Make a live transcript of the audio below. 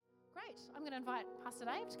Great. I'm going to invite Pastor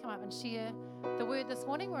Dave to come up and share the word this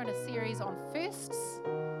morning. We're in a series on firsts,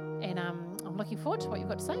 and I'm looking forward to what you've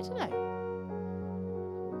got to say today.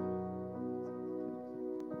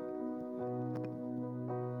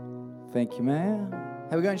 Thank you, man.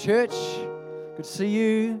 How we going, church? Good to see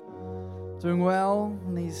you. Doing well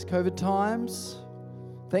in these COVID times.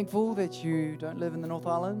 Thankful that you don't live in the North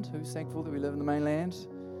Island. Who's thankful that we live in the mainland?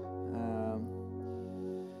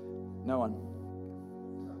 No one.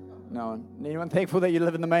 No one. Anyone thankful that you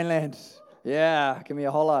live in the mainland? Yeah, give me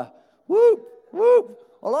a holler. Whoop, whoop.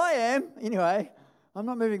 Well, I am. Anyway, I'm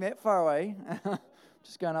not moving that far away.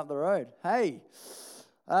 Just going up the road. Hey,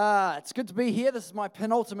 it's good to be here. This is my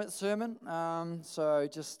penultimate sermon. So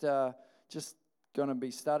just going to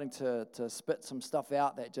be starting to spit some stuff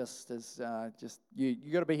out that just is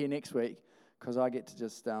you got to be here next week because I get to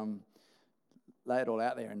just lay it all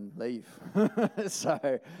out there and leave. so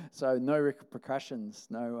no repercussions,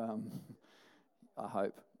 no, I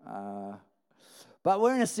hope. But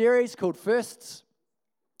we're in a series called Firsts,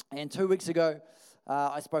 and 2 weeks ago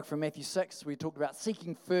I spoke from Matthew 6. We talked about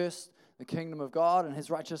seeking first the kingdom of God and His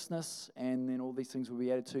righteousness, and then all these things will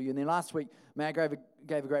be added to you. And then last week, Matt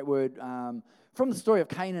gave a great word from the story of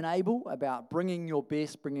Cain and Abel about bringing your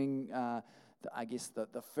best, bringing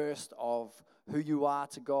the first of who you are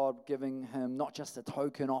to God, giving Him not just a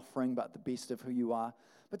token offering, but the best of who you are.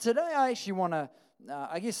 But today I actually want to,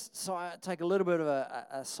 take a little bit of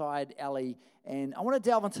a side alley, and I want to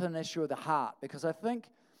delve into an issue of the heart, because I think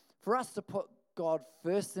for us to put God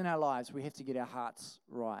first in our lives, we have to get our hearts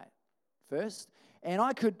right first. And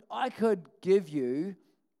I could give you,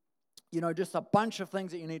 just a bunch of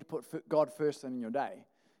things that you need to put God first in your day.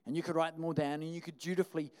 And you could write them all down, and you could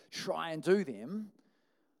dutifully try and do them,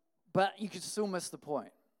 but you could still miss the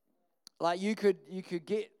point. Like you could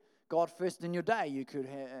get God first in your day. You could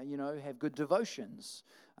have good devotions.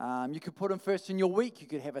 You could put Him first in your week. You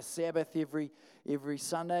could have a Sabbath every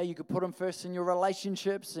Sunday. You could put Him first in your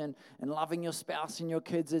relationships and loving your spouse and your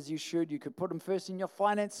kids as you should. You could put Him first in your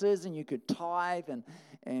finances, and you could tithe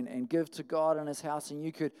and give to God in His house. And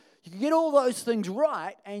you could get all those things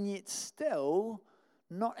right, and yet still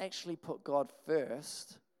not actually put God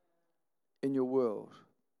first in your world.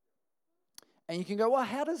 And you can go, well,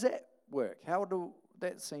 how does that work?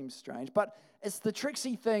 That seems strange. But it's the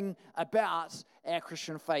tricksy thing about our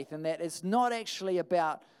Christian faith, and that it's not actually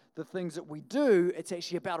about the things that we do, it's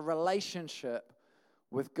actually about a relationship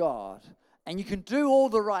with God. And you can do all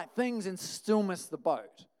the right things and still miss the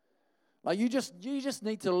boat. Like you just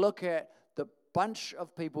need to look at the bunch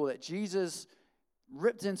of people that Jesus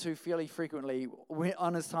ripped into fairly frequently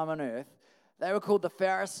on His time on earth. They were called the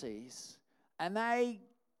Pharisees, and they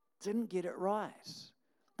didn't get it right.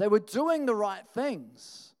 They were doing the right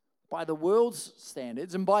things by the world's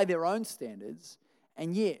standards and by their own standards,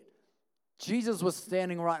 and yet Jesus was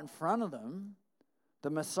standing right in front of them,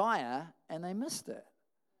 the Messiah, and they missed it.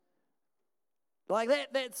 Like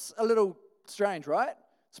that's a little strange, right?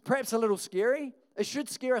 It's perhaps a little scary. It should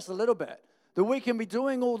scare us a little bit, that we can be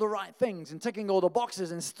doing all the right things and ticking all the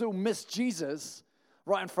boxes and still miss Jesus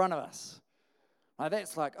right in front of us. Like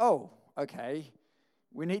that's like, oh, okay,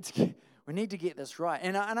 we need to get this right.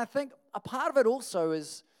 And I think a part of it also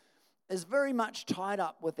is very much tied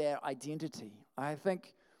up with our identity. I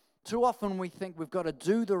think too often we think we've got to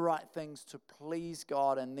do the right things to please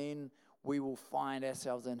God, and then we will find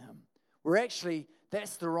ourselves in Him.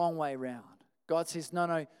 That's the wrong way around. God says,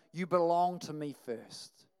 no, you belong to me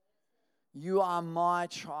first. You are my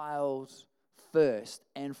child first.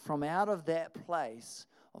 And from out of that place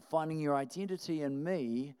of finding your identity in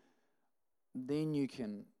me, then you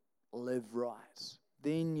can live right.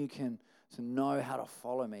 Then you can know how to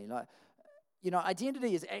follow me.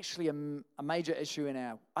 Identity is actually a major issue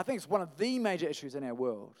I think it's one of the major issues in our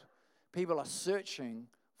world. People are searching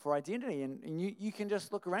for identity, and you can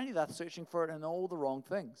just look around you. They're searching for it in all the wrong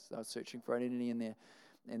things. They're searching for identity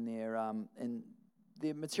in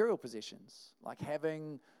their material possessions, like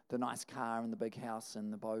having the nice car and the big house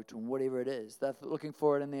and the boat and whatever it is. They're looking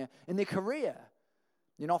for it in their career.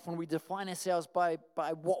 Often we define ourselves by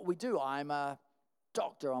what we do. I'm a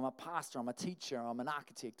doctor, I'm a pastor, I'm a teacher, I'm an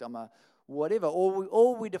architect, I'm a whatever.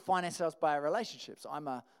 Or we define ourselves by our relationships. I'm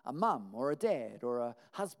a mum or a dad or a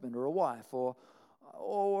husband or a wife, or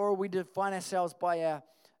we define ourselves by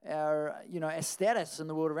our status in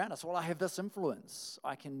the world around us. Well, I have this influence.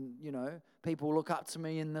 I can, people look up to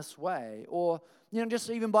me in this way. Or,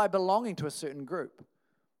 just even by belonging to a certain group.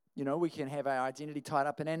 We can have our identity tied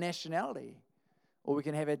up in our nationality. Or we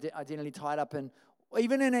can have our identity tied up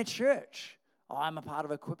even in our church. Oh, I'm a part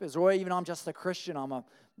of Equippers. Or even I'm just a Christian.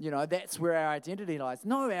 That's where our identity lies.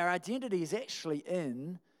 No, our identity is actually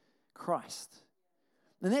in Christ.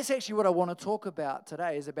 And that's actually what I want to talk about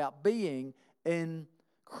today, is about being in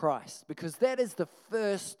Christ. Because that is the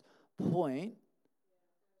first point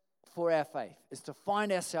for our faith, is to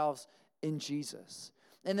find ourselves in Jesus.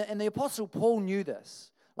 And the Apostle Paul knew this.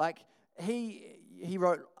 Like, he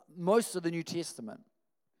wrote most of the New Testament.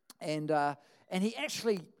 And he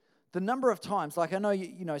actually, the number of times, like I know,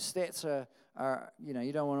 you know, stats are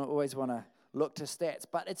you don't always want to look to stats,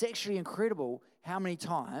 but it's actually incredible how many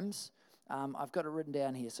times, I've got it written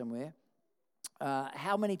down here somewhere,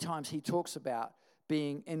 how many times he talks about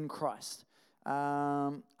being in Christ.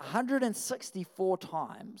 164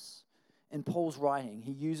 times in Paul's writing,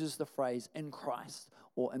 he uses the phrase in Christ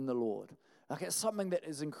or in the Lord. Like, it's something that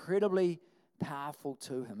is incredibly powerful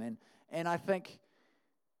to him. And I think,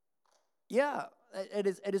 yeah, it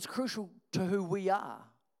is crucial to who we are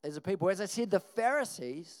as a people. As I said, the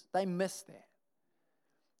Pharisees, they missed that.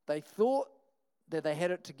 They thought that they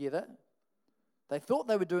had it together. They thought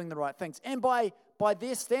they were doing the right things. And by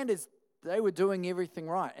their standards, they were doing everything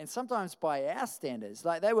right. And sometimes by our standards,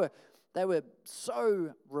 like they were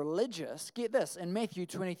so religious. Get this, in Matthew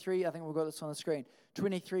 23, I think we've got this on the screen,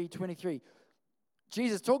 23,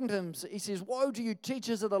 Jesus talking to them, he says, "Woe to you,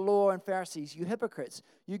 teachers of the law and Pharisees, you hypocrites!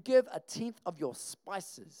 You give a tenth of your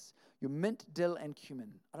spices, your mint, dill, and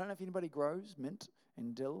cumin." I don't know if anybody grows mint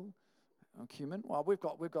and dill or cumin. Well, we've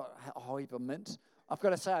got a whole heap of mint. I've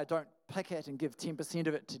got to say, I don't pick it and give 10%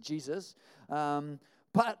 of it to Jesus.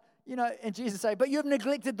 But, you know, and Jesus say, "But you have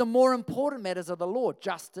neglected the more important matters of the law,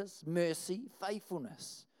 justice, mercy,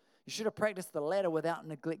 faithfulness. You should have practiced the latter without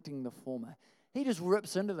neglecting the former." He just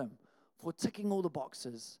rips into them for ticking all the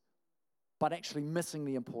boxes, but actually missing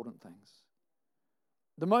the important things.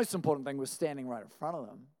 The most important thing was standing right in front of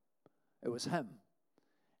them. It was him.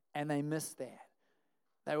 And they missed that.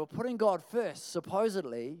 They were putting God first,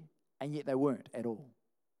 supposedly, and yet they weren't at all.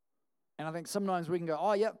 And I think sometimes we can go,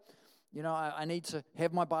 "Oh, yep, you know, I need to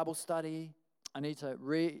have my Bible study. I need to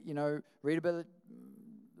read a bit of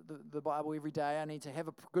the Bible every day. I need to have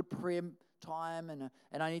a good prayer time,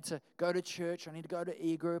 and I need to go to church. I need to go to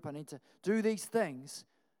e-group. I need to do these things."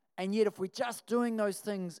 And yet if we're just doing those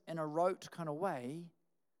things in a rote kind of way,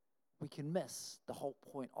 we can miss the whole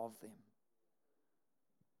point of them.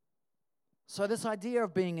 So this idea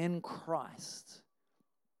of being in Christ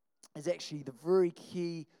is actually the very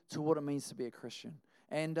key to what it means to be a Christian.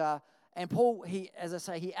 And Paul, as I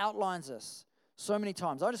say, he outlines this so many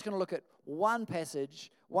times. I'm just going to look at one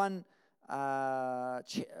passage, one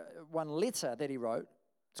letter that he wrote.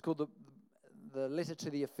 It's called the letter to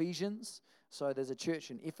the Ephesians. So there's a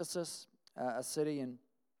church in Ephesus, a city in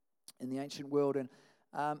the ancient world, and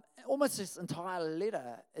almost this entire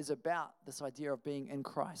letter is about this idea of being in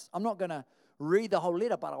Christ. I'm not going to read the whole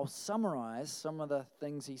letter, but I'll summarize some of the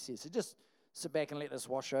things he says. So just sit back and let this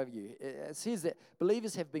wash over you. It says that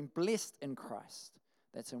believers have been blessed in Christ.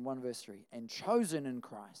 That's in 1 verse 3. And chosen in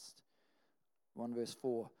Christ. 1 verse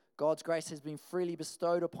 4. God's grace has been freely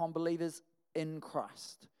bestowed upon believers in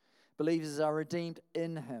Christ. Believers are redeemed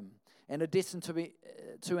in him and are destined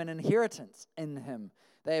to an inheritance in him.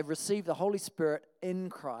 They have received the Holy Spirit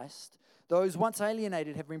in Christ. Those once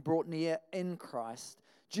alienated have been brought near in Christ.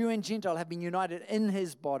 Jew and Gentile have been united in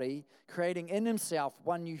his body, creating in himself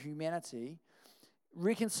one new humanity,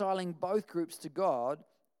 reconciling both groups to God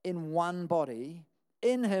in one body.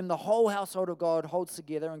 In him, the whole household of God holds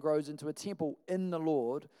together and grows into a temple in the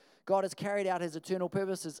Lord. God has carried out his eternal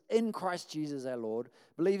purposes in Christ Jesus our Lord.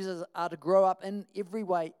 Believers are to grow up in every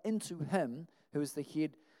way into him, who is the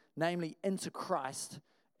head, namely into Christ.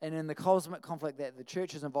 And in the cosmic conflict that the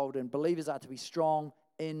church is involved in, believers are to be strong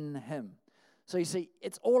in him. So you see,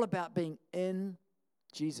 it's all about being in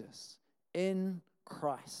Jesus, in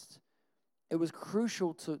Christ. It was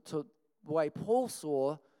crucial to the way Paul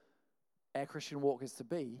saw our Christian walk is to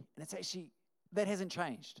be. And it's actually, that hasn't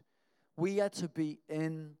changed. We are to be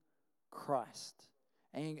in Christ.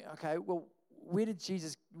 And okay, well, where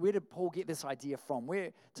did Paul get this idea from?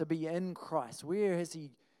 Where to be in Christ? Where has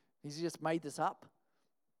he just made this up?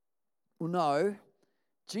 Well, no,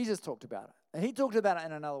 Jesus talked about it. And he talked about it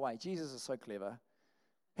in another way. Jesus is so clever.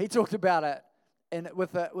 He talked about it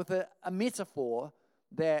with a metaphor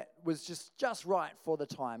that was just right for the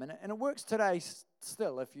time. And it works today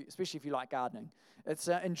still, especially if you like gardening. It's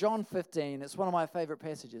in John 15. It's one of my favorite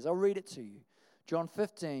passages. I'll read it to you. John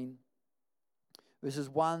 15, verses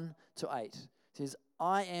 1 to 8. It says,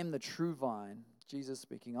 "I am the true vine," Jesus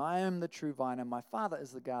speaking, "I am the true vine, and my Father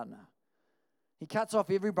is the gardener. He cuts off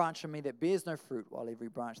every branch in me that bears no fruit, while every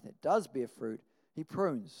branch that does bear fruit, he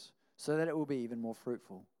prunes, so that it will be even more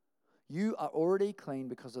fruitful. You are already clean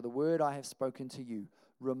because of the word I have spoken to you.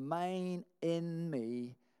 Remain in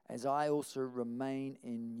me, as I also remain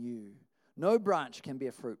in you. No branch can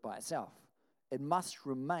bear fruit by itself. It must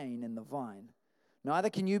remain in the vine. Neither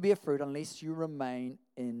can you bear fruit unless you remain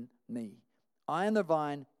in me. I am the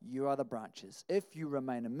vine, you are the branches. If you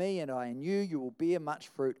remain in me and I in you, you will bear much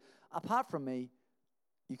fruit. Apart from me,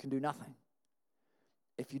 you can do nothing.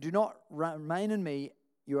 If you do not remain in me,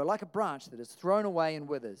 you are like a branch that is thrown away and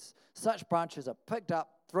withers. Such branches are picked up,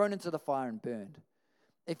 thrown into the fire, and burned.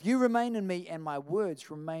 If you remain in me and my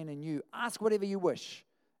words remain in you, ask whatever you wish,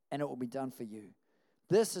 and it will be done for you.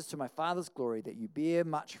 This is to my Father's glory, that you bear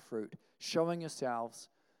much fruit, showing yourselves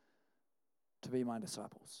to be my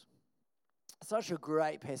disciples. Such a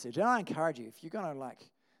great passage. And I encourage you, if you're going to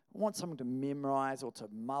want something to memorize or to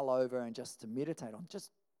mull over and just to meditate on,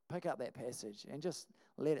 just pick up that passage and just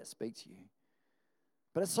let it speak to you.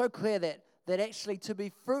 But it's so clear that actually to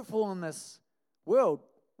be fruitful in this world,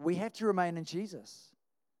 we have to remain in Jesus.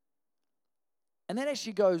 And that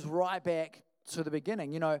actually goes right back to the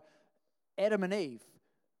beginning. You know, Adam and Eve,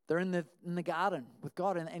 they're in the garden with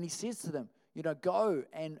God, and he says to them, you know, go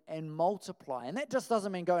and multiply. And that just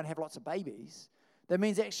doesn't mean go and have lots of babies. That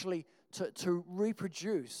means actually to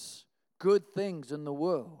reproduce good things in the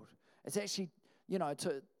world. It's actually, you know,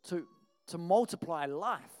 to multiply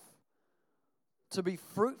life, to be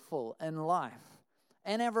fruitful in life.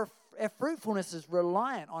 And our fruitfulness is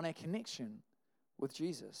reliant on our connection with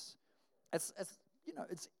Jesus. It's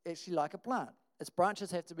actually like a plant. Its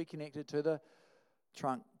branches have to be connected to the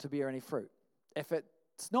trunk to bear any fruit. If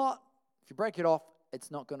you break it off, it's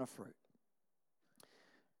not going to fruit.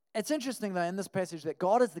 It's interesting, though, in this passage that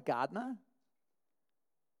God is the gardener.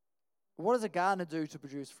 What does a gardener do to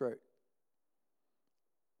produce fruit?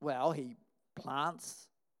 Well, he plants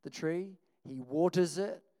the tree, he waters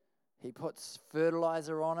it, he puts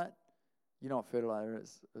fertilizer on it. You know what fertilizer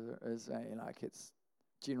is? It's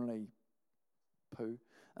generally poo.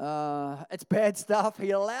 It's bad stuff.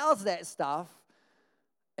 He allows that stuff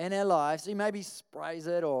in our lives. He maybe sprays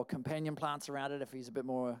it or companion plants around it if he's a bit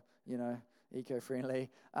more, eco-friendly.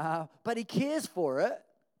 But he cares for it.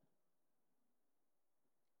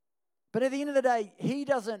 But at the end of the day, he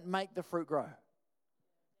doesn't make the fruit grow.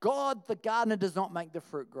 God, the gardener, does not make the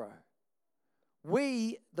fruit grow.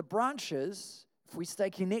 We, the branches, if we stay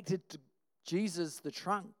connected to Jesus, the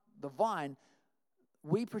trunk, the vine,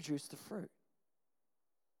 we produce the fruit.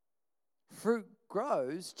 Fruit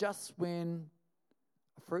grows just when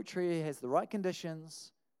a fruit tree has the right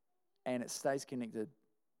conditions and it stays connected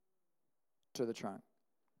to the trunk.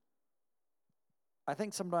 I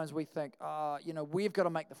think sometimes we think, we've got to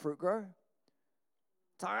make the fruit grow.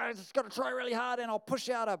 So I just got to try really hard and I'll push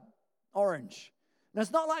out an orange. And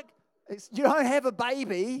it's not like you don't have a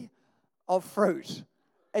baby of fruit.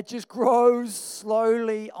 It just grows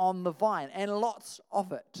slowly on the vine, and lots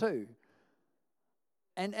of it too.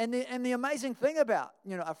 And the amazing thing about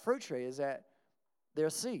a fruit tree is that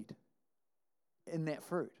there's seed in that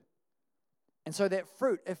fruit. And so that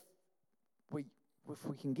fruit, if we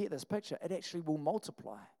can get this picture, it actually will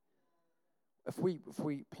multiply. If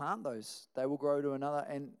we plant those, they will grow to another,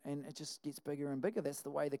 and it just gets bigger and bigger. That's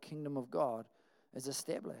the way the kingdom of God is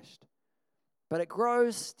established. But it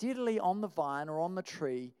grows steadily on the vine or on the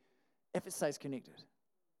tree if it stays connected.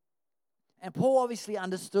 And Paul obviously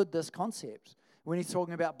understood this concept when he's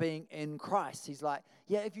talking about being in Christ. He's like,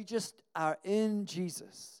 if you just are in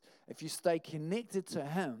Jesus, if you stay connected to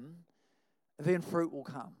him, then fruit will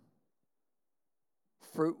come.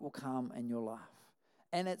 Fruit will come in your life.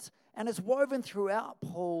 And it's woven throughout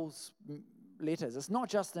Paul's letters. It's not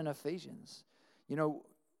just in Ephesians.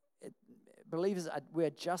 Believers, we're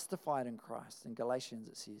justified in Christ. In Galatians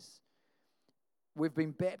it says. We've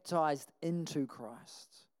been baptized into Christ.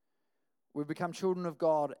 We've become children of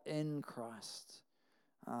God in Christ.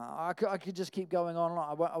 I could just keep going on.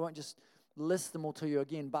 I won't just list them all to you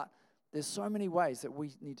again, but there's so many ways that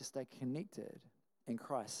we need to stay connected in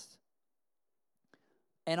Christ.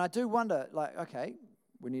 And I do wonder,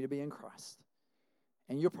 we need to be in Christ.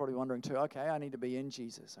 And you're probably wondering too, I need to be in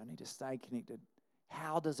Jesus. I need to stay connected.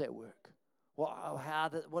 How does that work?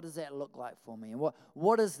 What does that look like for me? And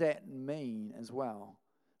what does that mean as well?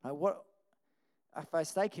 If I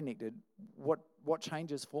stay connected, what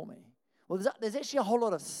changes for me? Well, there's actually a whole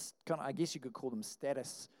lot of I guess you could call them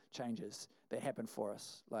status changes that happen for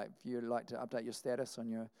us. Like if you like to update your status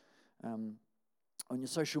on your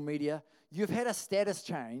social media, you've had a status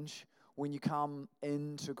change when you come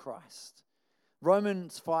into Christ.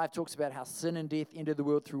 Romans 5 talks about how sin and death entered the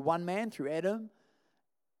world through one man, through Adam.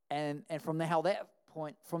 And from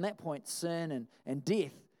that point, sin and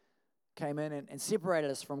death came in and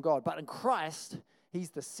separated us from God. But in Christ, he's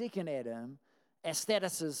the second Adam, our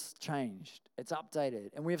status has changed. It's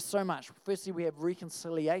updated. And we have so much. Firstly, we have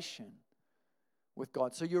reconciliation with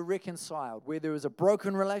God. So you're reconciled. Where there was a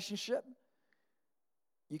broken relationship,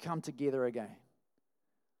 you come together again.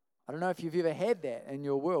 I don't know if you've ever had that in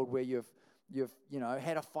your world where you've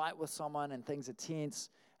had a fight with someone and things are tense,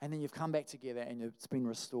 and then you've come back together and it's been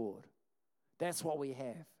restored. That's what we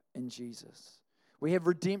have in Jesus. We have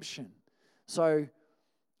redemption. So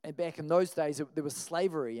back in those days, there was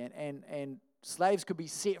slavery, and slaves could be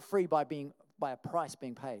set free by a price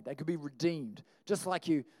being paid. They could be redeemed. Just like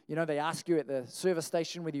they ask you at the service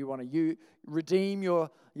station whether you want to redeem your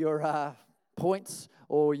points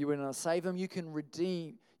or you want to save them. You can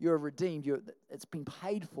redeem. You're redeemed. It's been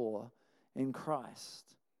paid for in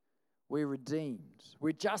Christ. We're redeemed.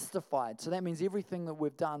 We're justified. So that means everything that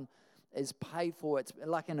we've done is paid for. It's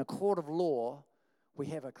like in a court of law, we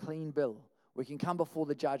have a clean bill. We can come before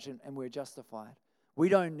the judge and we're justified. We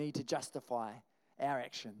don't need to justify our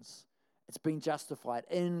actions. It's been justified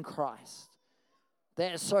in Christ.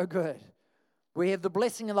 That is so good. We have the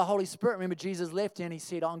blessing of the Holy Spirit. Remember, Jesus left and he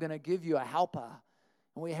said, I'm going to give you a helper.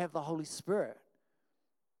 And we have the Holy Spirit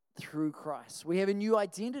through Christ. We have a new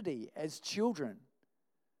identity as children.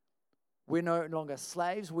 We're no longer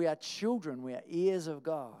slaves. We are children. We are heirs of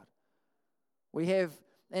God. We have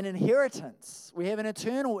an inheritance. We have an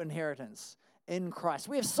eternal inheritance in Christ.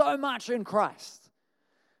 We have so much in Christ.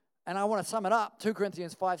 And I want to sum it up. 2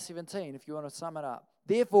 Corinthians 5:17, if you want to sum it up.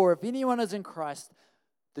 Therefore, if anyone is in Christ,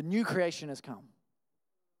 the new creation has come.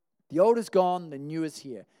 The old is gone, the new is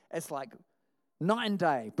here. It's like night and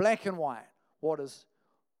day, black and white. What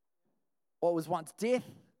was once death,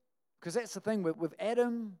 because that's the thing, with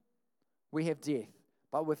Adam, we have death.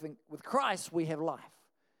 But with Christ, we have life.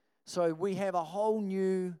 So we have a whole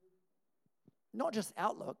new, not just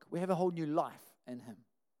outlook, we have a whole new life in him.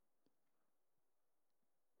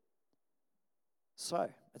 So,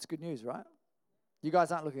 it's good news, right? You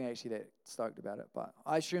guys aren't looking actually that stoked about it, but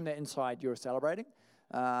I assume that inside you're celebrating.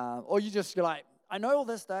 Or you're like, I know all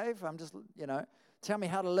this, Dave. I'm just, tell me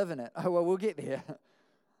how to live in it. Oh, well, we'll get there.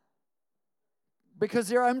 Because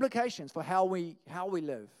there are implications for how we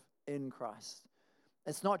live in Christ.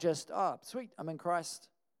 It's not just, oh, sweet, I'm in Christ.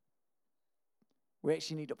 We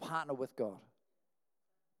actually need to partner with God.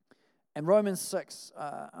 In Romans 6,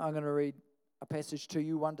 I'm going to read a passage to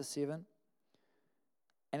you, 1-7.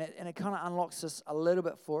 And it kind of unlocks this a little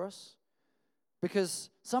bit for us. Because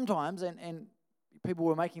sometimes, and people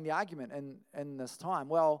were making the argument in this time,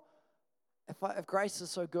 well, if grace is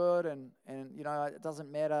so good and it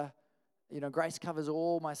doesn't matter, grace covers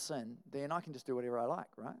all my sin, then I can just do whatever I like,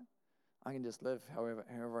 right? I can just live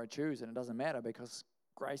however I choose, and it doesn't matter because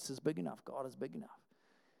grace is big enough. God is big enough.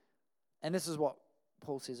 And this is what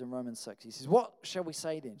Paul says in Romans 6. He says, what shall we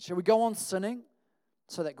say then? Shall we go on sinning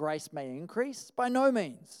so that grace may increase? By no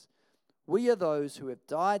means. We are those who have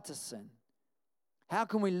died to sin. How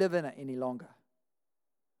can we live in it any longer?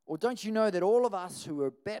 Or don't you know that all of us who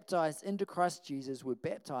were baptized into Christ Jesus were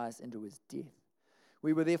baptized into his death?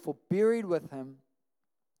 We were therefore buried with him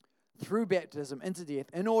through baptism into death,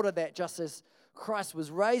 in order that just as Christ was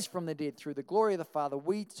raised from the dead through the glory of the Father,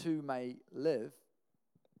 we too may live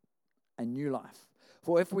a new life.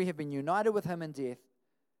 For if we have been united with him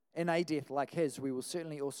in a death like his, we will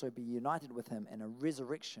certainly also be united with him in a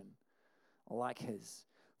resurrection like his.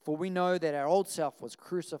 For we know that our old self was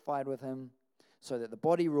crucified with him, so that the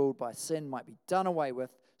body ruled by sin might be done away with,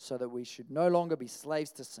 so that we should no longer be slaves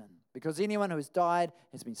to sin. Because anyone who has died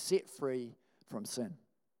has been set free from sin.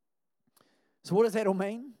 So what does that all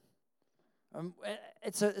mean?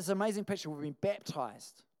 It's an amazing picture. We've been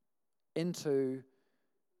baptized into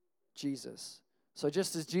Jesus. So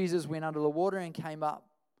just as Jesus went under the water and came up,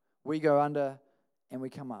 we go under and we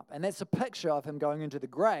come up. And that's a picture of him going into the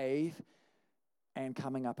grave and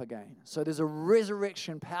coming up again. So there's a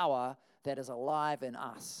resurrection power that is alive in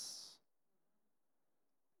us.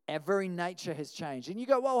 Our very nature has changed. And you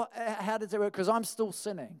go, well, how does that work? Because I'm still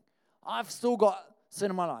sinning. I've still got sin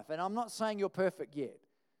in my life. And I'm not saying you're perfect yet.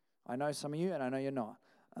 I know some of you, and I know you're not.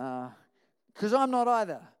 Because I'm not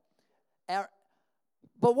either.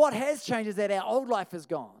 But what has changed is that our old life is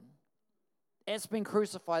gone. It's been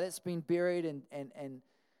crucified. It's been buried and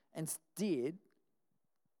dead.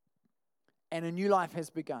 And a new life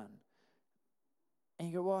has begun. And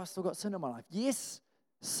you go, well, I've still got sin in my life. Yes,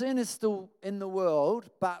 sin is still in the world,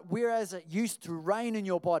 but whereas it used to reign in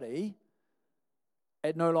your body,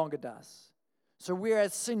 it no longer does. So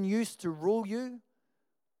whereas sin used to rule you,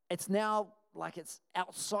 it's now like it's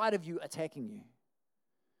outside of you attacking you.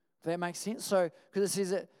 If that makes sense? So, because it says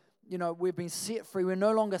that, we've been set free. We're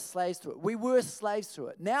no longer slaves to it. We were slaves to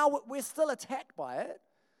it. Now we're still attacked by it,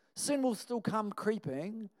 Sin will still come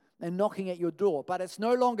creeping and knocking at your door, but it's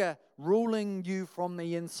no longer ruling you from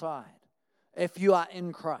the inside if you are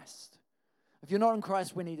in Christ. If you're not in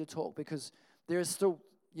Christ, we need to talk because there is still,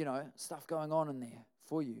 stuff going on in there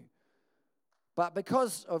for you. But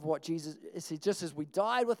because of what Jesus said, just as we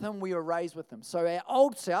died with him, we were raised with him. So our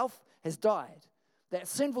old self has died. That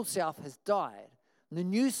sinful self has died. And the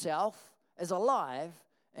new self is alive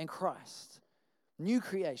in Christ. New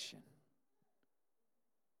creation.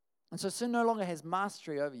 And so sin no longer has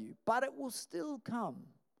mastery over you, but it will still come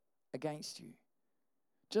against you.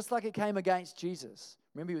 Just like it came against Jesus.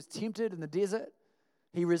 Remember, he was tempted in the desert.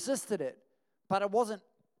 He resisted it, but it wasn't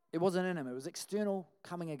in him. It was external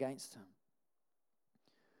coming against him.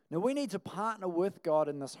 Now, we need to partner with God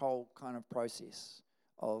in this whole kind of process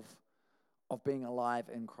of being alive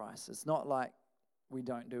in Christ. It's not like we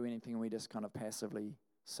don't do anything and we just kind of passively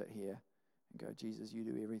sit here and go, Jesus, you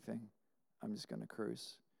do everything. I'm just going to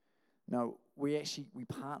cruise. No, we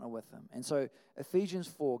partner with him. And so Ephesians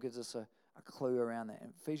 4 gives us a clue around that. In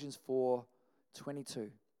Ephesians 4:22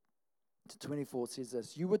 to 24 says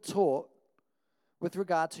this: you were taught with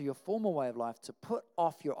regard to your former way of life to put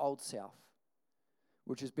off your old self,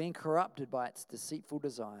 which is being corrupted by its deceitful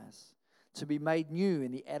desires, to be made new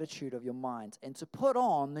in the attitude of your minds, and to put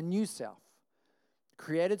on the new self,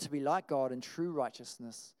 created to be like God in true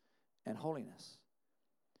righteousness and holiness.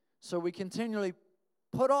 So we continually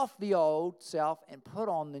put off the old self and put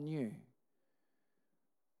on the new.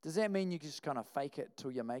 Does that mean you just kind of fake it till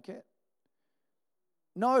you make it?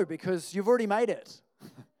 No, because you've already made it.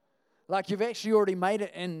 Like you've actually already made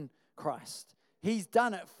it in Christ. He's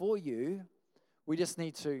done it for you. We just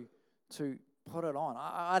need to put it on.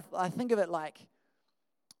 I think of it like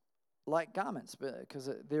garments, because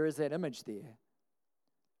there is that image there.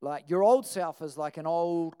 Like your old self is like an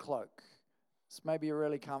old cloak. It's maybe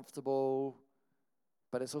really comfortable,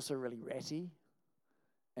 but it's also really ratty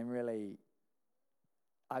and really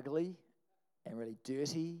ugly and really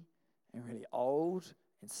dirty and really old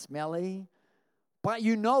and smelly. But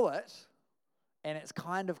you know it, and it's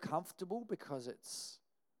kind of comfortable because it's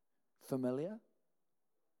familiar.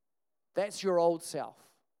 That's your old self.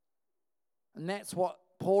 And that's what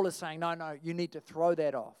Paul is saying. No, you need to throw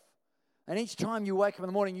that off. And each time you wake up in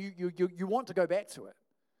the morning, you want to go back to it.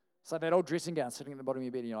 It's like that old dressing gown sitting at the bottom of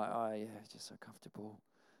your bed, and you're like, oh yeah, it's just so comfortable.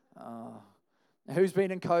 Who's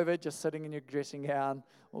been in COVID, just sitting in your dressing gown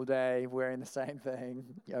all day, wearing the same thing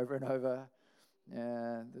over and over?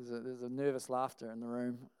 Yeah, there's a nervous laughter in the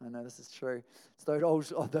room. I know this is true. It's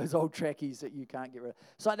those old trackies that you can't get rid of.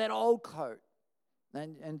 It's like that old coat.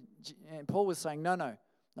 And Paul was saying, no,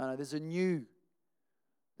 there's a new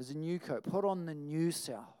coat. Put on the new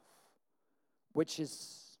self, which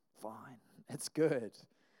is fine. It's good.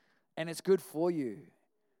 And it's good for you.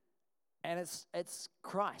 And it's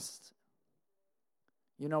Christ.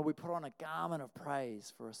 You know, we put on a garment of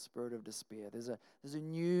praise for a spirit of despair. There's a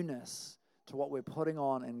newness to what we're putting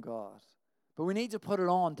on in God. But we need to put it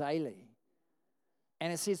on daily.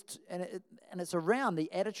 And it says, and it's around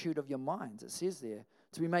the attitude of your minds. It says there,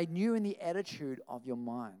 to be made new in the attitude of your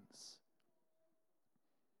minds.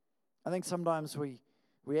 I think sometimes we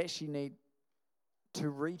actually need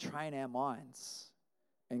to retrain our minds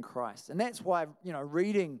in Christ. And that's why,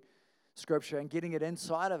 reading Scripture and getting it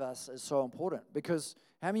inside of us is so important. Because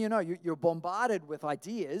how many of you know you're bombarded with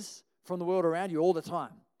ideas from the world around you all the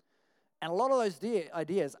time. And a lot of those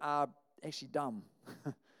ideas are actually dumb.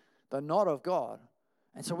 They're not of God.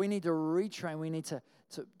 And so we need to retrain. We need to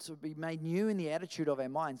be made new in the attitude of our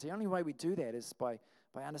minds. The only way we do that is by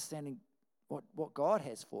understanding what God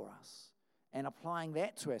has for us and applying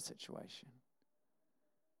that to our situation.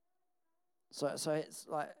 So it's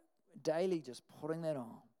like daily just putting that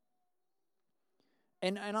on.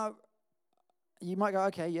 And you might go,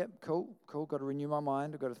 okay, yep, cool, got to renew my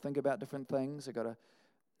mind. I've got to think about different things. I've got to,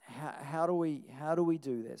 how do we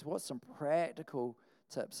do this? What's some practical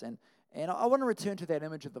tips? And I want to return to that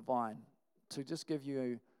image of the vine to just give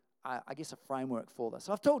you, I guess, a framework for this.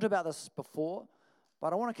 I've talked about this before,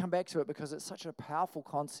 but I want to come back to it because it's such a powerful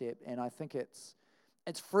concept, and I think it's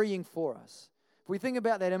freeing for us. If we think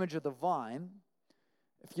about that image of the vine,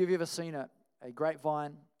 if you've ever seen a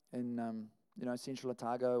grapevine in Central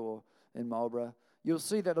Otago or in Marlborough, you'll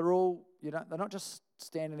see that they're all, they're not just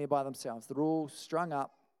standing there by themselves. They're all strung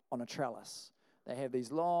up on a trellis. They have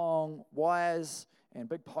these long wires and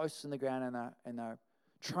big posts in the ground, and they're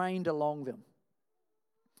trained along them.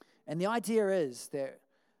 And the idea is that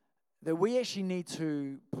we actually need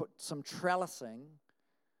to put some trellising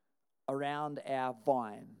around our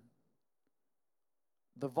vine.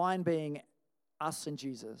 The vine being us and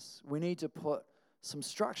Jesus. We need to put some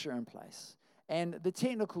structure in place. And the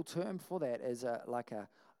technical term for that is like a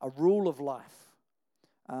rule of life.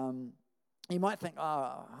 You might think,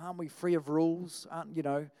 oh, aren't we free of rules?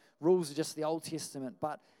 Rules are just the Old Testament.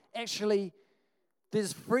 But actually,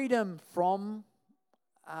 there's freedom from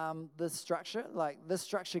this structure. Like, this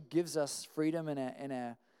structure gives us freedom in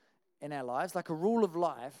our lives. Like, a rule of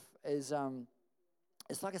life is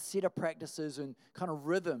it's like a set of practices and kind of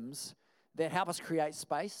rhythms that help us create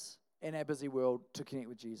space in our busy world to connect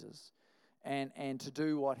with Jesus and to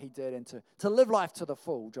do what he did and to live life to the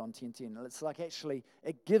full, John 10:10. It's like, actually,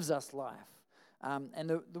 it gives us life. And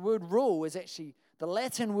the word rule is actually, the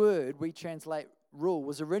Latin word we translate rule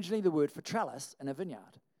was originally the word for trellis in a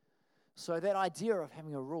vineyard. So that idea of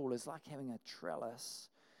having a rule is like having a trellis,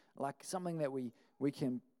 like something that we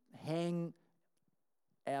can hang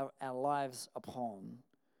our lives upon.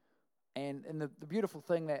 And the beautiful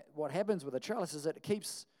thing that what happens with a trellis is that it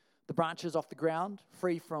keeps the branches off the ground,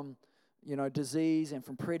 free from disease and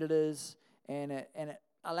from predators, and it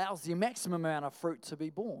allows the maximum amount of fruit to be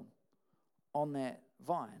born on that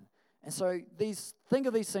vine. And so think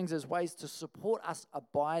of these things as ways to support us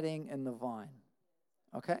abiding in the vine.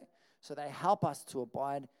 Okay? So they help us to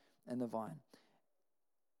abide in the vine.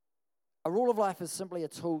 A rule of life is simply a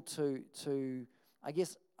tool to I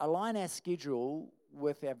guess, align our schedule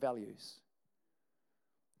with our values.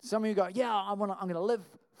 Some of you go, yeah, I'm going to live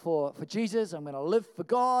for Jesus, I'm going to live for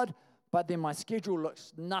God, but then my schedule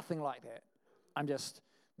looks nothing like that. I'm just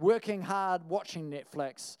working hard, watching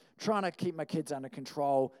Netflix, trying to keep my kids under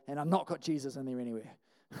control, and I've not got Jesus in there anywhere.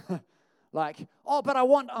 Like, but I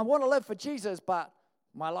want to live for Jesus, but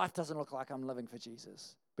my life doesn't look like I'm living for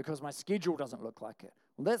Jesus because my schedule doesn't look like it.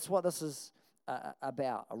 Well, that's what this is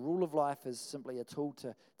about. A rule of life is simply a tool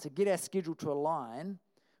to get our schedule to align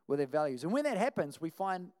with our values. And when that happens, we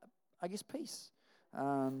find, I guess, peace.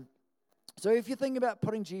 So if you think about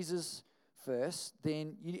putting Jesus first,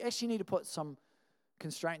 then you actually need to put some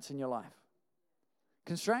constraints in your life.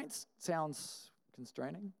 Constraints sounds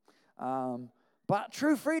constraining, but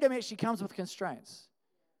true freedom actually comes with constraints.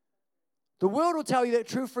 The world will tell you that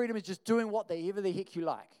true freedom is just doing whatever the heck you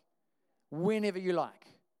like, whenever you like.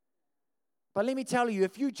 But let me tell you,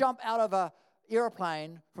 if you jump out of an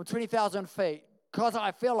airplane from 20,000 feet, because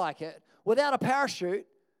I feel like it, without a parachute,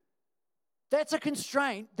 that's a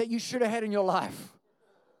constraint that you should have had in your life.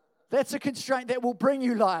 That's a constraint that will bring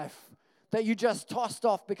you life, that you just tossed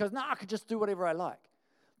off because, I could just do whatever I like.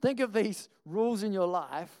 Think of these rules in your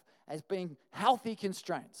life as being healthy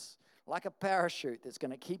constraints, like a parachute that's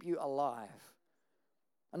going to keep you alive.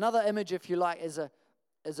 Another image, if you like, is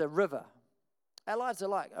a river. Our lives are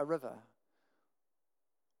like a river.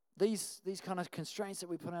 These kind of constraints that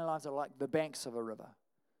we put in our lives are like the banks of a river.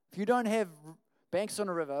 If you don't have banks on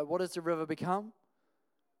a river, what does the river become?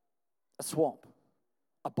 A swamp,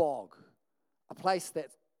 a bog, a place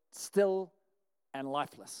that's still and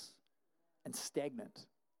lifeless and stagnant.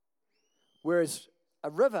 Whereas a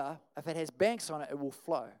river, if it has banks on it, it will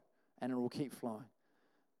flow and it will keep flowing.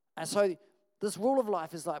 And so this rule of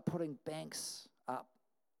life is like putting banks up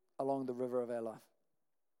along the river of our life.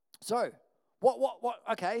 So, what,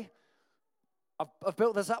 okay, I've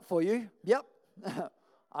built this up for you. Yep.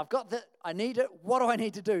 I've got that. I need it. What do I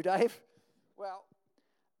need to do, Dave? Well,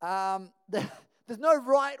 there's no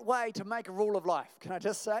right way to make a rule of life. Can I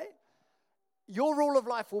just say? Your rule of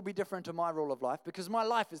life will be different to my rule of life because my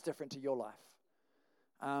life is different to your life.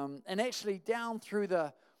 And actually, down through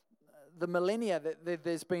the millennia,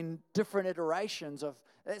 there's been different iterations of.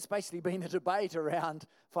 It's basically been a debate around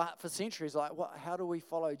for centuries. Like, how do we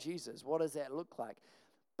follow Jesus? What does that look like?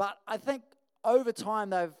 But I think over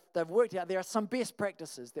time they've worked out there are some best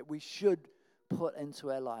practices that we should put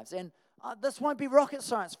into our lives. And this won't be rocket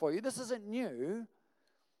science for you. This isn't new,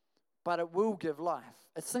 but it will give life.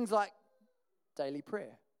 It's things like daily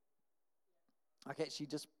prayer. Like actually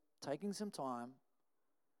just taking some time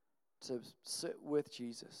to sit with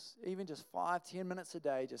Jesus. Even just 5-10 minutes a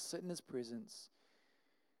day, just sit in his presence.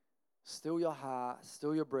 Still your heart,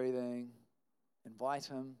 still your breathing. Invite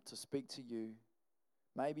him to speak to you.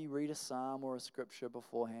 Maybe read a psalm or a scripture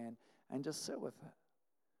beforehand and just sit with it.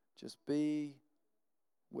 Just be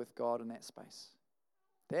with God in that space.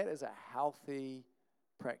 That is a healthy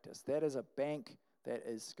practice. That is a bank that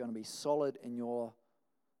is going to be solid in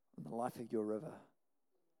the life of your river.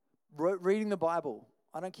 Reading the Bible.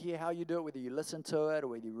 I don't care how you do it, whether you listen to it or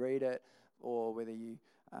whether you read it or whether you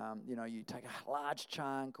take a large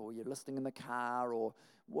chunk or you're listening in the car or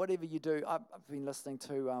whatever you do. I've been listening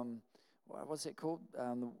to, what's it called?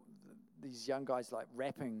 These young guys like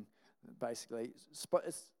rapping, basically.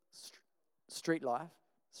 Street life.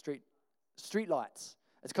 Street lights.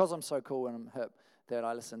 It's because I'm so cool and I'm hip that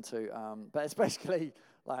I listen to, but it's basically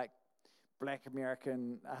like Black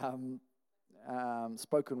American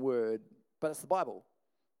spoken word, but it's the Bible.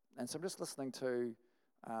 And so I'm just listening to,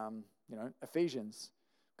 Ephesians,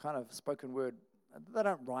 kind of spoken word. They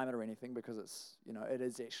don't rhyme it or anything because it's, it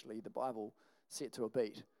is actually the Bible set to a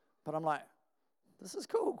beat. But I'm like, this is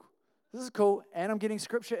cool. This is cool. And I'm getting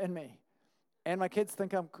scripture in me. And my kids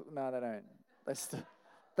think I'm cool. No, they don't.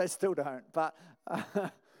 They still don't. But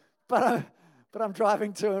I'm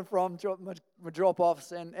driving to and from my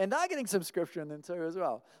drop-offs, and they're getting some scripture in them too as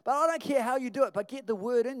well. But I don't care how you do it, but get the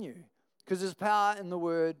word in you, because there's power in the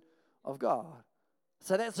word of God.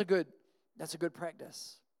 So that's a good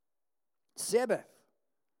practice. Sabbath.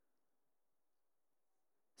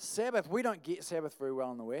 We don't get Sabbath very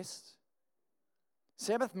well in the West.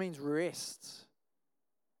 Sabbath means rest.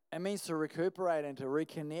 It means to recuperate and to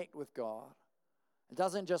reconnect with God. It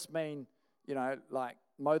doesn't just mean, like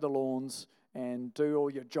mow the lawns and do all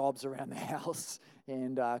your jobs around the house,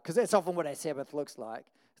 and because that's often what our Sabbath looks like.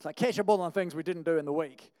 It's like catch up all on things we didn't do in the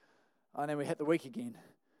week, and then we hit the week again,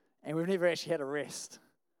 and we've never actually had a rest.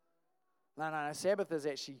 No. Sabbath is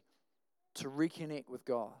actually to reconnect with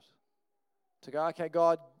God, to go, okay,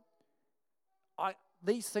 God,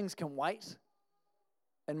 these things can wait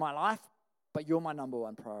in my life, but you're my number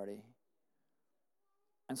one priority,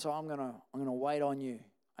 and so I'm gonna wait on you,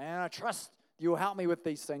 and I trust you'll help me with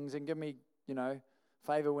these things and give me,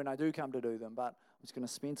 favor when I do come to do them, but I'm just going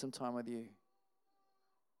to spend some time with you.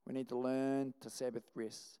 We need to learn to Sabbath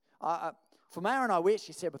rest. For Maya and I, we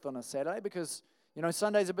actually Sabbath on a Saturday because,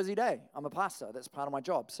 Sunday's a busy day. I'm a pastor. That's part of my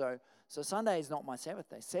job. So Sunday is not my Sabbath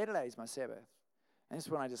day. Saturday is my Sabbath. And that's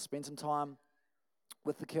when I just spend some time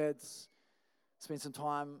with the kids, spend some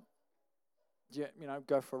time,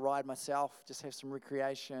 go for a ride myself, just have some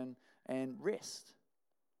recreation and rest.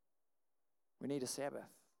 We need a Sabbath.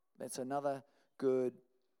 That's another good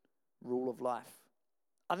rule of life.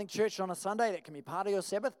 I think church on a Sunday, that can be part of your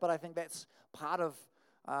Sabbath, but I think that's part of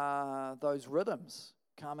those rhythms,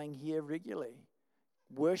 coming here regularly,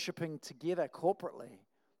 worshiping together corporately.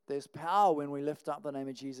 There's power when we lift up the name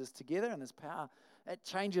of Jesus together, and there's power. It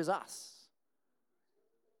changes us.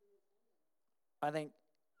 I think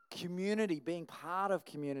community, being part of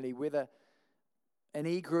community, whether an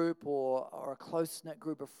e-group or a close-knit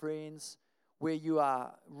group of friends, where you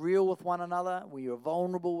are real with one another, where you're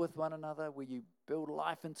vulnerable with one another, where you build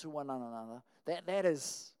life into one another, that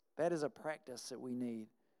is a practice that we need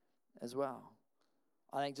as well.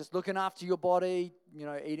 I think just looking after your body,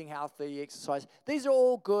 eating healthy, exercise, these are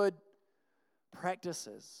all good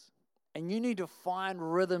practices. And you need to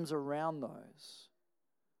find rhythms around those.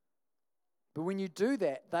 But when you do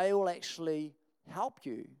that, they will actually help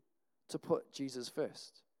you to put Jesus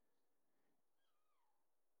first.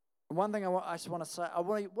 One thing I just want to say, I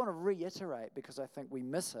want to reiterate because I think we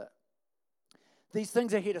miss it. These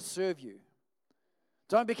things are here to serve you.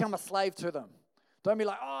 Don't become a slave to them. Don't be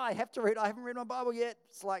like, I have to read. I haven't read my Bible yet.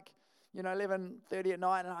 It's like, 11:30 at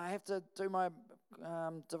night, and I have to do my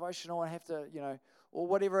devotional. I have to, or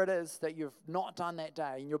whatever it is that you've not done that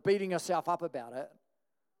day, and you're beating yourself up about it.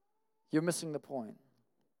 You're missing the point.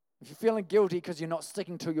 If you're feeling guilty because you're not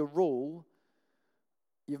sticking to your rule,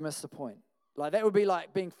 you've missed the point. Like that would be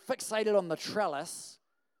like being fixated on the trellis.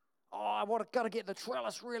 I've got to get the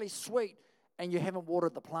trellis really sweet, and you haven't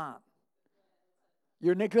watered the plant.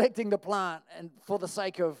 You're neglecting the plant, and for the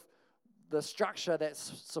sake of the structure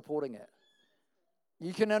that's supporting it.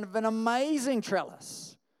 You can have an amazing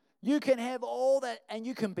trellis. You can have all that, and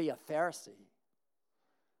you can be a Pharisee.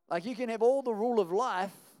 Like you can have all the rule of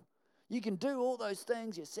life. You can do all those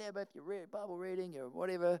things, your Sabbath, your Bible reading, your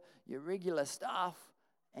whatever, your regular stuff.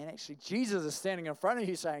 And actually, Jesus is standing in front of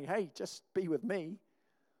you saying, hey, just be with me.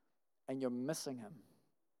 And you're missing him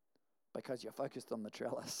because you're focused on the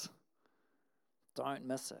trellis. Don't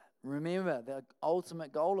miss it. Remember, the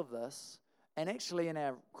ultimate goal of this, and actually in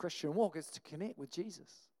our Christian walk, is to connect with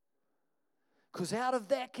Jesus. Because out of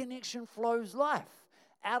that connection flows life.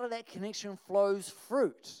 Out of that connection flows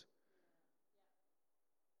fruit.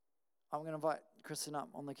 I'm going to invite Kristen up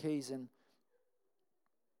on the keys. And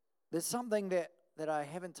there's something that I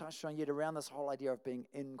haven't touched on yet around this whole idea of being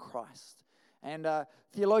in Christ. And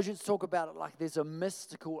theologians talk about it like there's a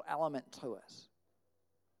mystical element to it.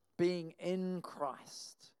 Being in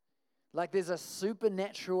Christ. Like there's a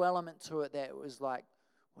supernatural element to it that was like,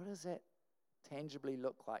 what does that tangibly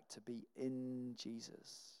look like to be in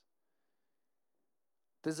Jesus?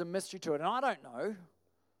 There's a mystery to it. And I don't know.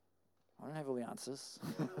 I don't have all the answers.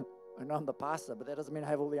 I know I'm the pastor, but that doesn't mean I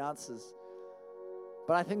have all the answers.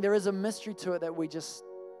 But I think there is a mystery to it that we just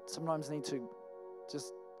sometimes need to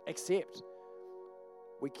just accept.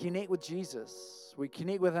 we connect with Jesus. We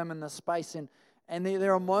connect with him in this space. And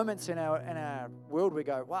there are moments in our world we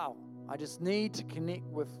go, wow, I just need to connect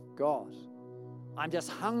with God. I'm just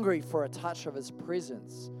hungry for a touch of his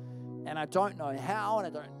presence. And I don't know how and I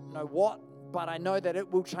don't know what, but I know that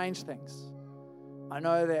it will change things. I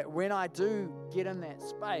know that when I do get in that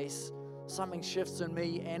space, something shifts in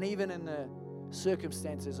me, and even in the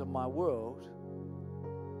circumstances of my world.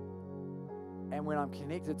 And when I'm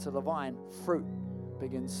connected to the vine, fruit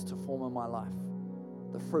begins to form in my life.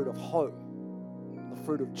 The fruit of hope, the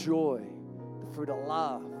fruit of joy, the fruit of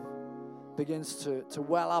love begins to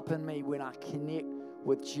well up in me when I connect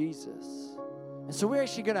with Jesus. And so we're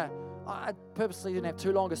actually I purposely didn't have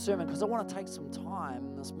too long a sermon because I want to take some time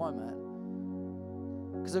in this moment.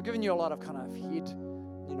 Because I've given you a lot of kind of head,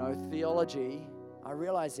 theology. I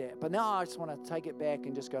realize that. But now I just want to take it back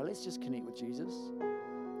and just go, let's just connect with Jesus.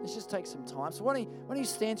 Let's just take some time. So why don't you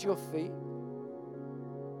stand to your feet?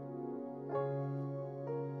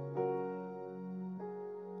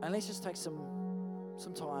 And let's just take some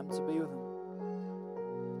time to be with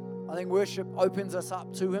him. I think worship opens us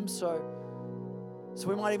up to him. So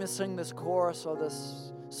we might even sing this chorus or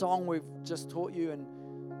this song we've just taught you.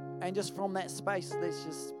 And just from that space, let's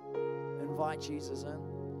just invite Jesus in.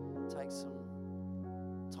 Take some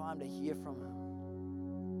time to hear from him.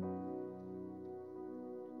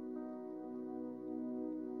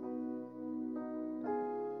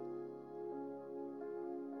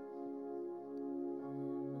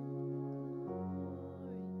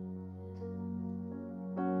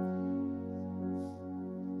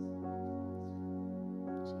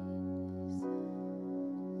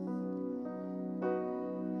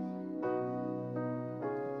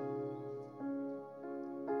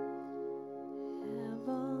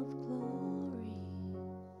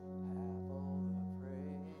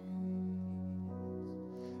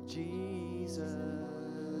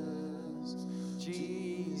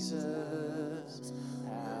 Jesus,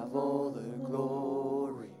 have all the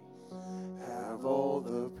glory, have all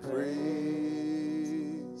the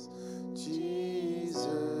praise. Jesus,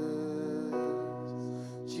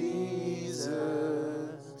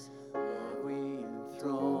 Lord, we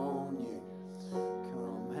enthrone you.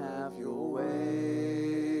 Come have your way.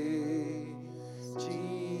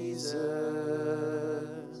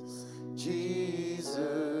 Jesus,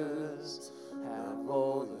 have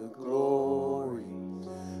all the glory,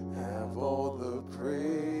 have all the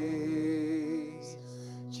praise.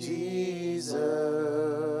 Jesus,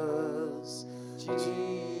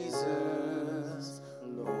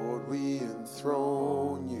 Lord, we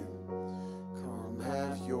enthrone you. Come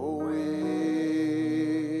have your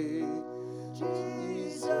way.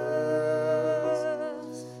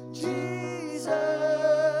 Jesus,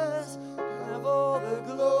 have all the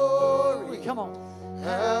glory. Come on.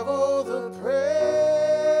 Have all the praise.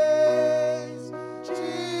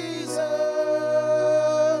 Jesus,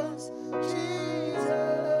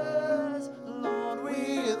 Lord,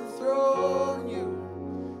 we enthrone you.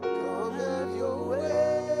 Come have your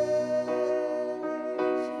way.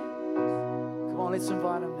 Come on, let's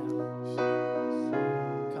invite him now.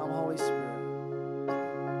 Come, Holy Spirit.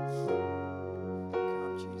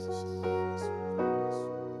 Come, Jesus.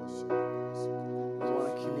 We want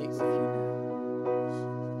to connect with you now.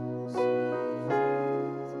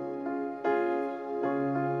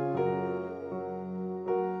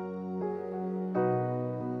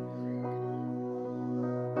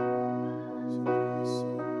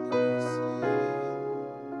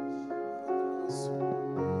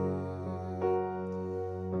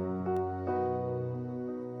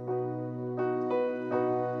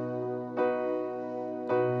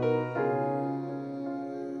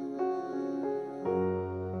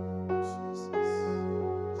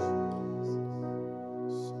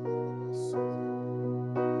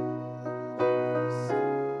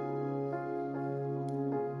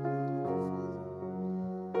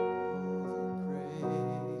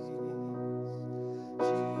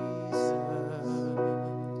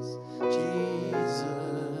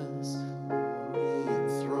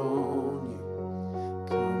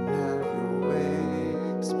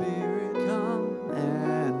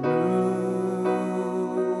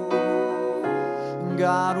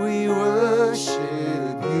 God, we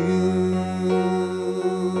worship you.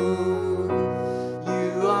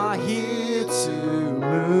 You are here to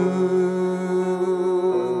move.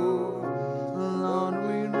 Lord,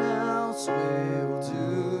 we announce will do.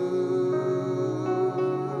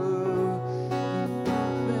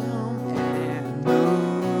 And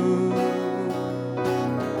move.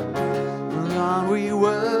 Lord, we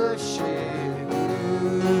worship you.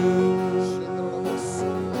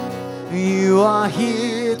 You are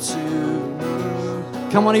here to move.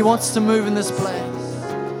 Come on, He wants to move in this place.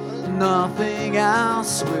 Nothing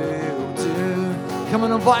else will do. Come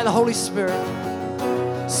on, invite the Holy Spirit.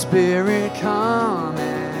 Spirit, come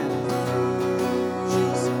and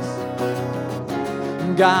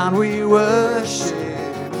move. God, we worship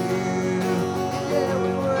You. Yeah, we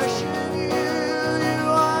worship You. You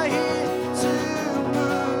are here to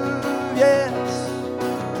move. Yes.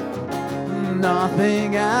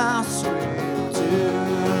 Nothing else will do.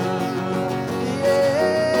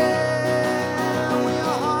 Yeah, we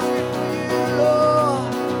are hungry for You,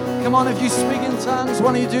 Lord. Come on, if you speak in tongues,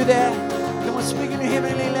 why don't you do that? Come on, speak in your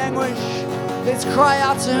heavenly language. Let's cry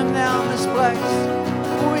out to Him now in this place.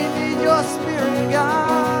 We need Your Spirit, God.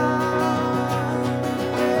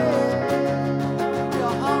 Yeah, we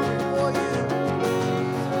are hungry for You.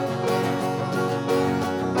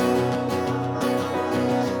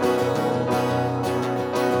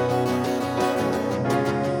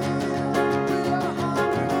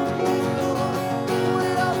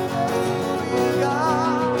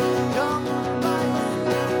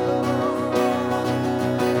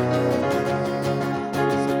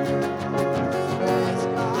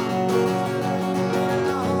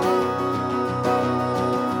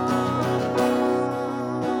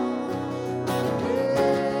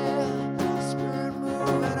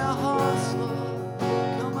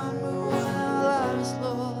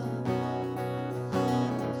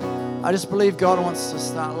 I just believe God wants to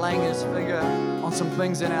start laying His finger on some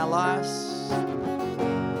things in our lives.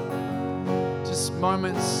 Just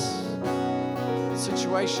moments,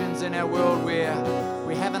 situations in our world where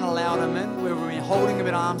we haven't allowed Him in, where we've been holding Him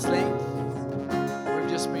at arm's length. We've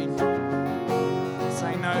just been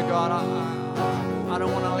saying, no, God, I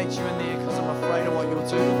don't want to let You in there because I'm afraid of what You'll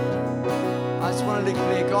do. I just want to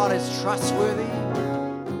declare God is trustworthy.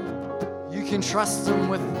 You can trust Him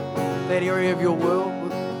with that area of your world,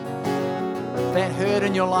 with that hurt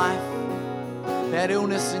in your life, that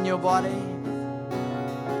illness in your body,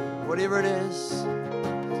 whatever it is,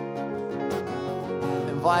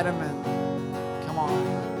 invite Him in. Come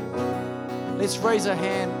on. Let's raise a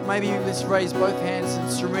hand. Maybe let's raise both hands and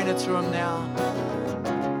surrender to Him now.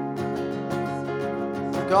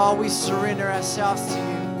 God, we surrender ourselves to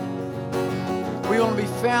You. We want to be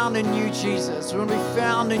found in You, Jesus. We want to be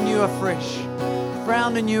found in You afresh.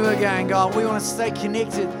 Found in You again, God. We want to stay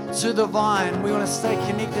connected to the vine. We want to stay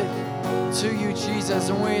connected to You, Jesus.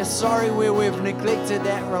 And we're sorry where we've neglected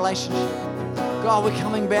that relationship. God, we're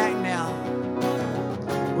coming back now.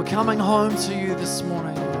 We're coming home to You this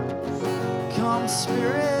morning. Come,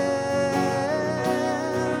 Spirit.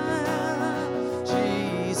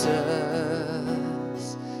 Jesus,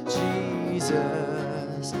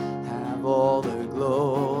 Jesus, have all the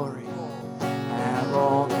glory, have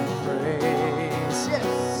all the praise.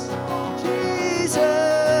 Yes. Jesus,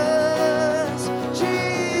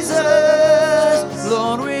 Jesus,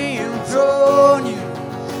 Lord, we enthrone You.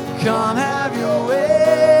 Come have Your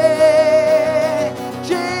way.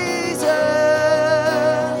 Jesus,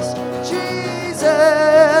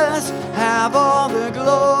 Jesus, have all the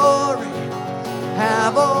glory,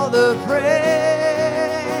 have all the praise.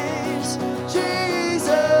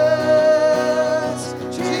 Jesus,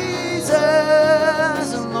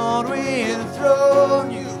 Jesus, Lord, we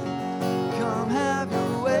enthrone You. Come have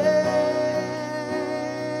Your way.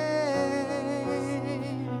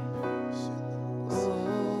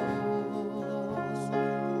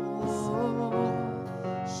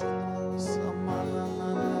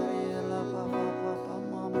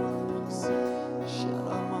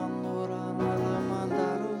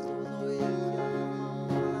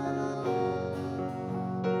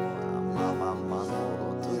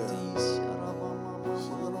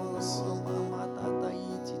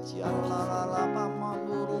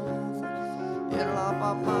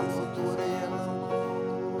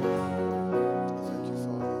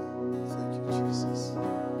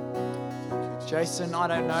 Jason, I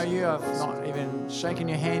don't know you. I've not even shaken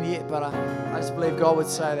your hand yet, but I just believe God would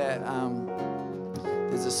say that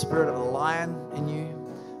there's a spirit of a lion in you.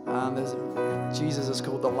 Jesus is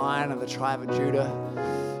called the Lion of the tribe of Judah.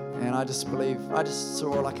 And I just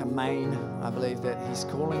saw like a mane. I believe that He's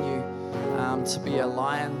calling you to be a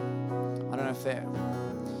lion. I don't know if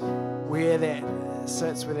where that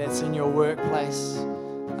sits, whether that's in your workplace.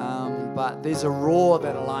 But there's a roar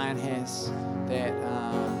that a lion has that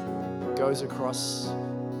goes across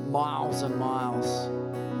miles and miles.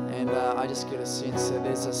 And I just get a sense that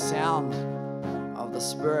there's a sound of the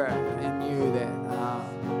Spirit in you that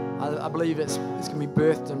I believe it's going to be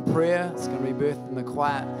birthed in prayer. It's going to be birthed in the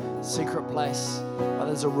quiet, secret place. But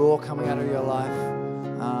there's a roar coming out of your life.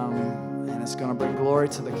 And it's going to bring glory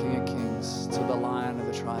to the King of Kings, to the Lion of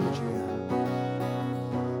the tribe of Judah.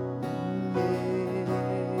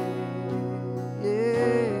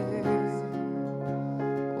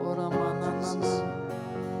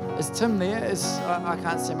 Is Tim there? I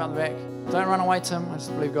can't see him out the back. Don't run away, Tim. I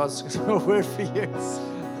just believe God's got a word for you.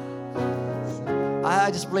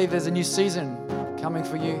 I just believe there's a new season coming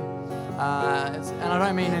for you. And I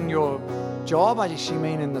don't mean in your job, I actually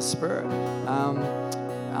mean in the spirit.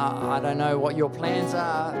 I don't know what your plans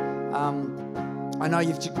are. I know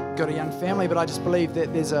you've got a young family, but I just believe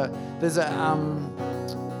that there's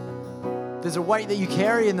a weight that you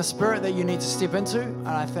carry in the spirit that you need to step into. And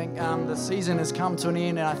I think the season has come to an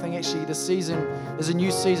end. And I think actually this season is a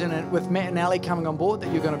new season with Matt and Ali coming on board,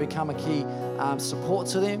 that you're going to become a key support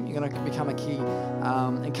to them. You're going to become a key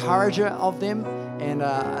encourager of them. And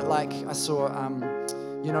like I saw,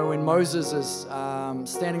 when Moses is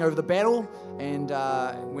standing over the battle, and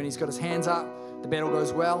when he's got his hands up, the battle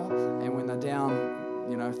goes well. And when they're down,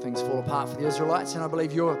 things fall apart for the Israelites. And I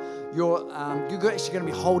believe you're actually going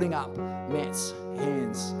to be holding up Matt's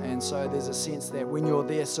hands. And so there's a sense that when you're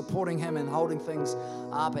there supporting him and holding things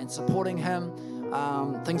up and supporting him,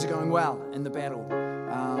 things are going well in the battle.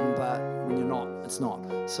 But when you're not, it's not.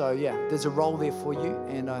 So yeah, there's a role there for you.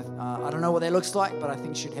 And I don't know what that looks like, but I think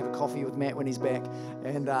you should have a coffee with Matt when he's back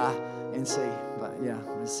and see. But yeah,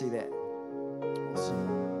 let's see that.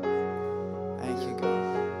 Awesome. Thank you, God.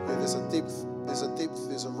 Yeah, there's a depth,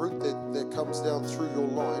 there's a root that comes down through your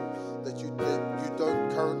line that you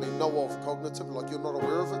don't currently know of cognitively, like you're not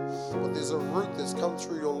aware of it, but there's a root that's come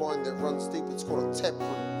through your line that runs deep. It's called a tap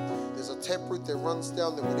root. There's a tap root that runs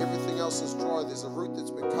down there when everything else is dry. There's a root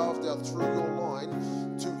that's been carved out through your line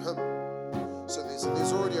to him. So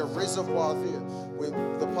there's already a reservoir there. When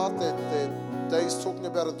the part that Dave's talking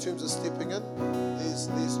about in terms of stepping in,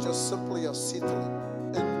 there's just simply a settling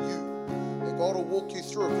in you. And God will walk you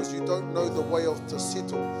through it because you don't know the way to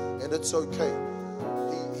settle, and it's okay.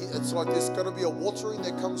 It's like there's going to be a watering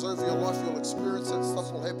that comes over your life. You'll experience it,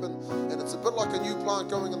 stuff will happen, and it's a bit like a new plant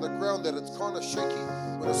going in the ground that it's kind of shaky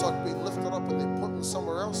when it's like being lifted up and then put in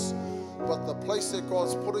somewhere else. But the place that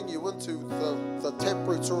God's putting you into, the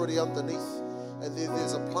taproot's already underneath, and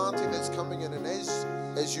there's a planting that's coming in. And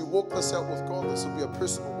as you walk this out with God, this will be a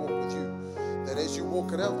personal walk with you. That as you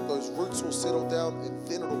walk it out, those roots will settle down, and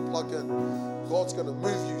then it'll plug in. God's going to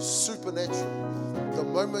move you supernaturally. The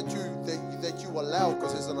moment that you allow,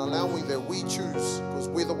 because there's an allowing that we choose, because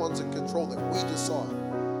we're the ones in control, that we decide.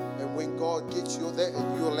 And when God gets you that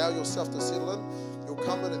and you allow yourself to settle in, you'll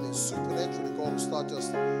come in and then supernaturally God will start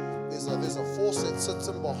there's a force that sits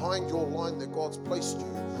in behind your line that God's placed you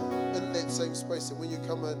in that same space. And when you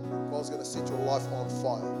come in, God's going to set your life on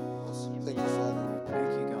fire. Thank you, Father.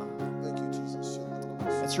 Thank you, God. Thank you, Jesus.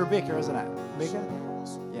 It's Rebecca, isn't it? Rebecca?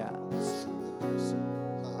 Yeah.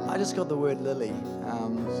 I just got the word lily.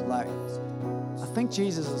 I think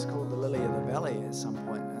Jesus is called the lily of the valley at some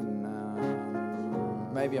point, and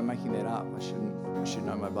maybe I'm making that up. I should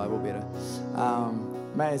know my Bible better.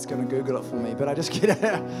 Matt's going to Google it for me, but I just get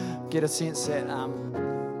a sense that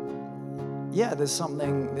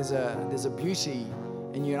there's a beauty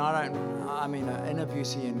in you, and I mean an inner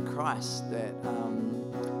beauty in Christ that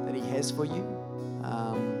He has for you,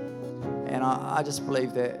 and I just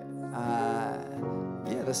believe that.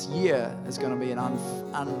 This year is going to be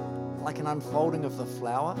like an unfolding of the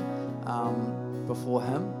flower before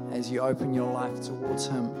Him as you open your life towards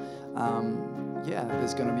Him.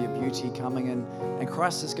 There's going to be a beauty coming in, and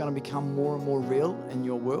Christ is going to become more and more real in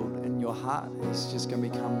your world, in your heart. He's just going to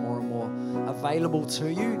become more and more available to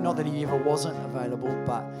you. Not that He ever wasn't available,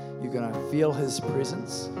 but you're going to feel His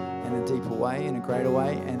presence in a deeper way, in a greater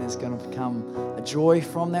way, and there's going to become a joy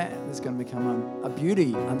from that. There's going to become a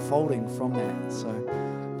beauty unfolding from that. So,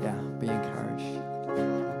 be encouraged.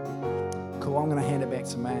 Cool, I'm going to hand it back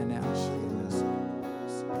to Maya now.